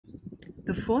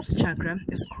The fourth chakra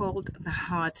is called the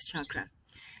heart chakra,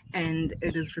 and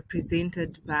it is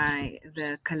represented by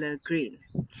the color green.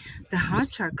 The heart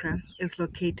chakra is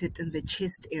located in the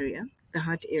chest area, the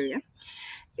heart area.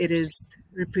 It is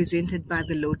represented by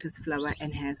the lotus flower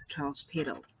and has 12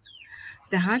 petals.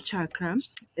 The heart chakra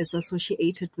is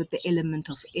associated with the element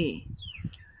of air.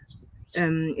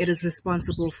 It is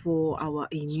responsible for our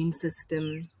immune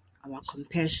system, our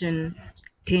compassion,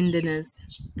 tenderness,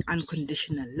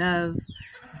 unconditional love,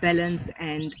 balance,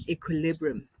 and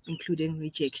equilibrium, including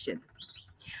rejection.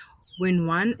 When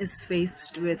one is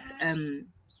faced with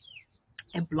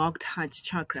a blocked heart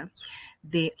chakra,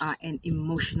 they are an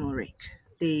emotional wreck.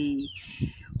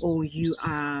 Or you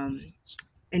are an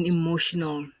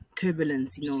emotional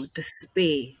turbulence,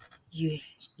 despair.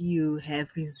 You have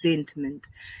resentment,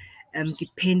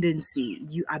 dependency.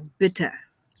 You are bitter.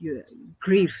 You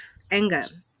grief, anger,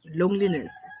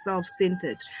 loneliness,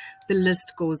 self-centered. The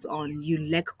list goes on. You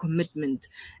lack commitment.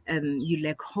 You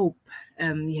lack hope.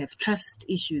 You have trust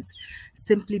issues,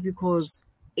 simply because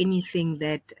anything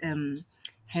that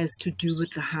has to do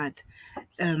with the heart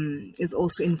is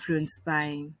also influenced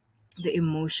by the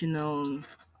emotional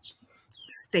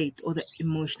state or the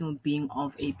emotional being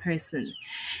of a person.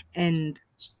 And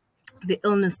the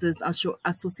illnesses are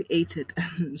associated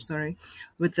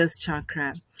with this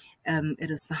chakra.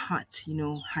 It is the heart,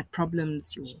 heart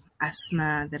problems, your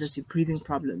asthma, that is your breathing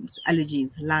problems,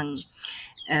 allergies, lung,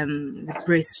 the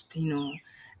breast,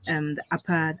 the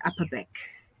upper back,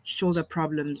 shoulder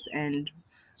problems, and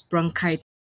bronchitis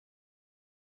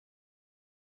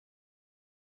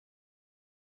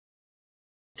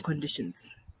conditions.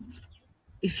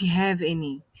 If you have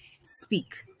any,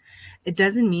 speak. It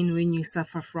doesn't mean when you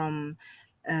suffer from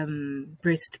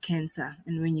breast cancer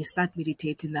and when you start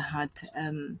meditating the heart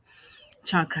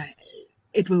chakra,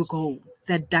 it will go.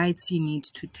 There are diets you need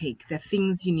to take. There are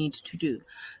things you need to do.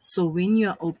 So when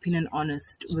you're open and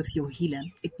honest with your healer,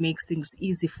 it makes things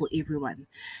easy for everyone.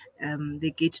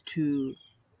 They get to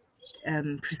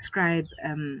prescribe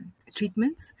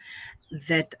treatments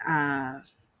that are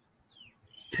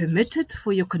permitted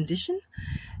for your condition,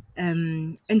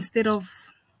 instead of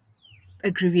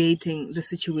aggravating the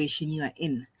situation you are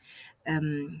in.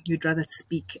 You'd rather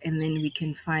speak, and then we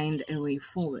can find a way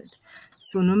forward.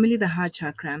 So normally the heart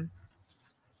chakra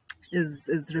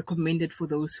is recommended for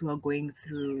those who are going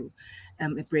through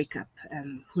a breakup,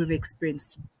 who have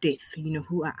experienced death,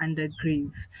 who are under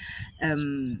grief,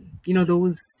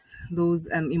 those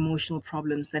emotional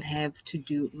problems that have to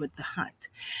do with the heart.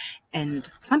 And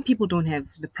some people don't have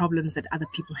the problems that other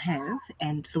people have,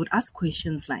 and they would ask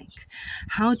questions like,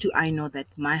 how do I know that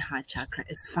my heart chakra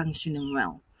is functioning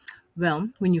well? Well,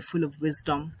 when you're full of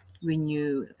wisdom, when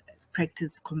you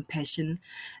practice compassion,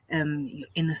 your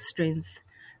inner strength,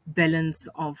 balance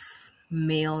of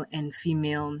male and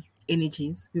female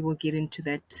energies. We will get into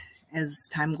that as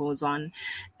time goes on.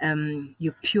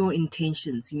 Your pure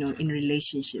intentions, in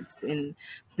relationships, in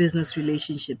business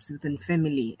relationships, within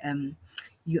family.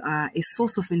 You are a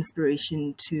source of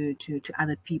inspiration to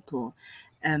other people.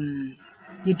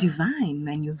 You're divine,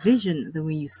 man. Your vision, the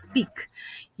way you speak,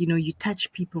 you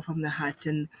touch people from the heart,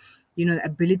 and the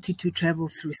ability to travel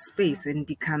through space and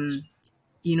become,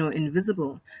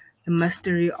 invisible. The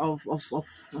mastery of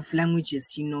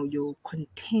languages, your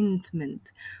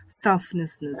contentment,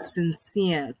 selflessness,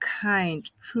 sincere, kind,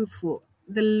 truthful.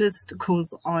 The list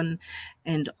goes on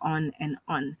and on and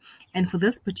on. And for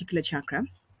this particular chakra,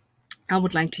 I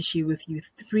would like to share with you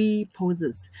 3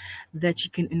 poses that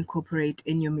you can incorporate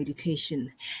in your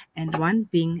meditation. And 1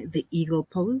 being the eagle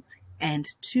pose, and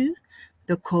 2,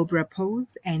 the cobra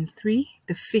pose, and 3,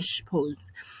 the fish pose.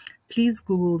 Please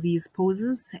Google these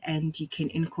poses and you can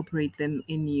incorporate them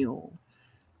in your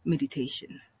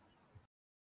meditation.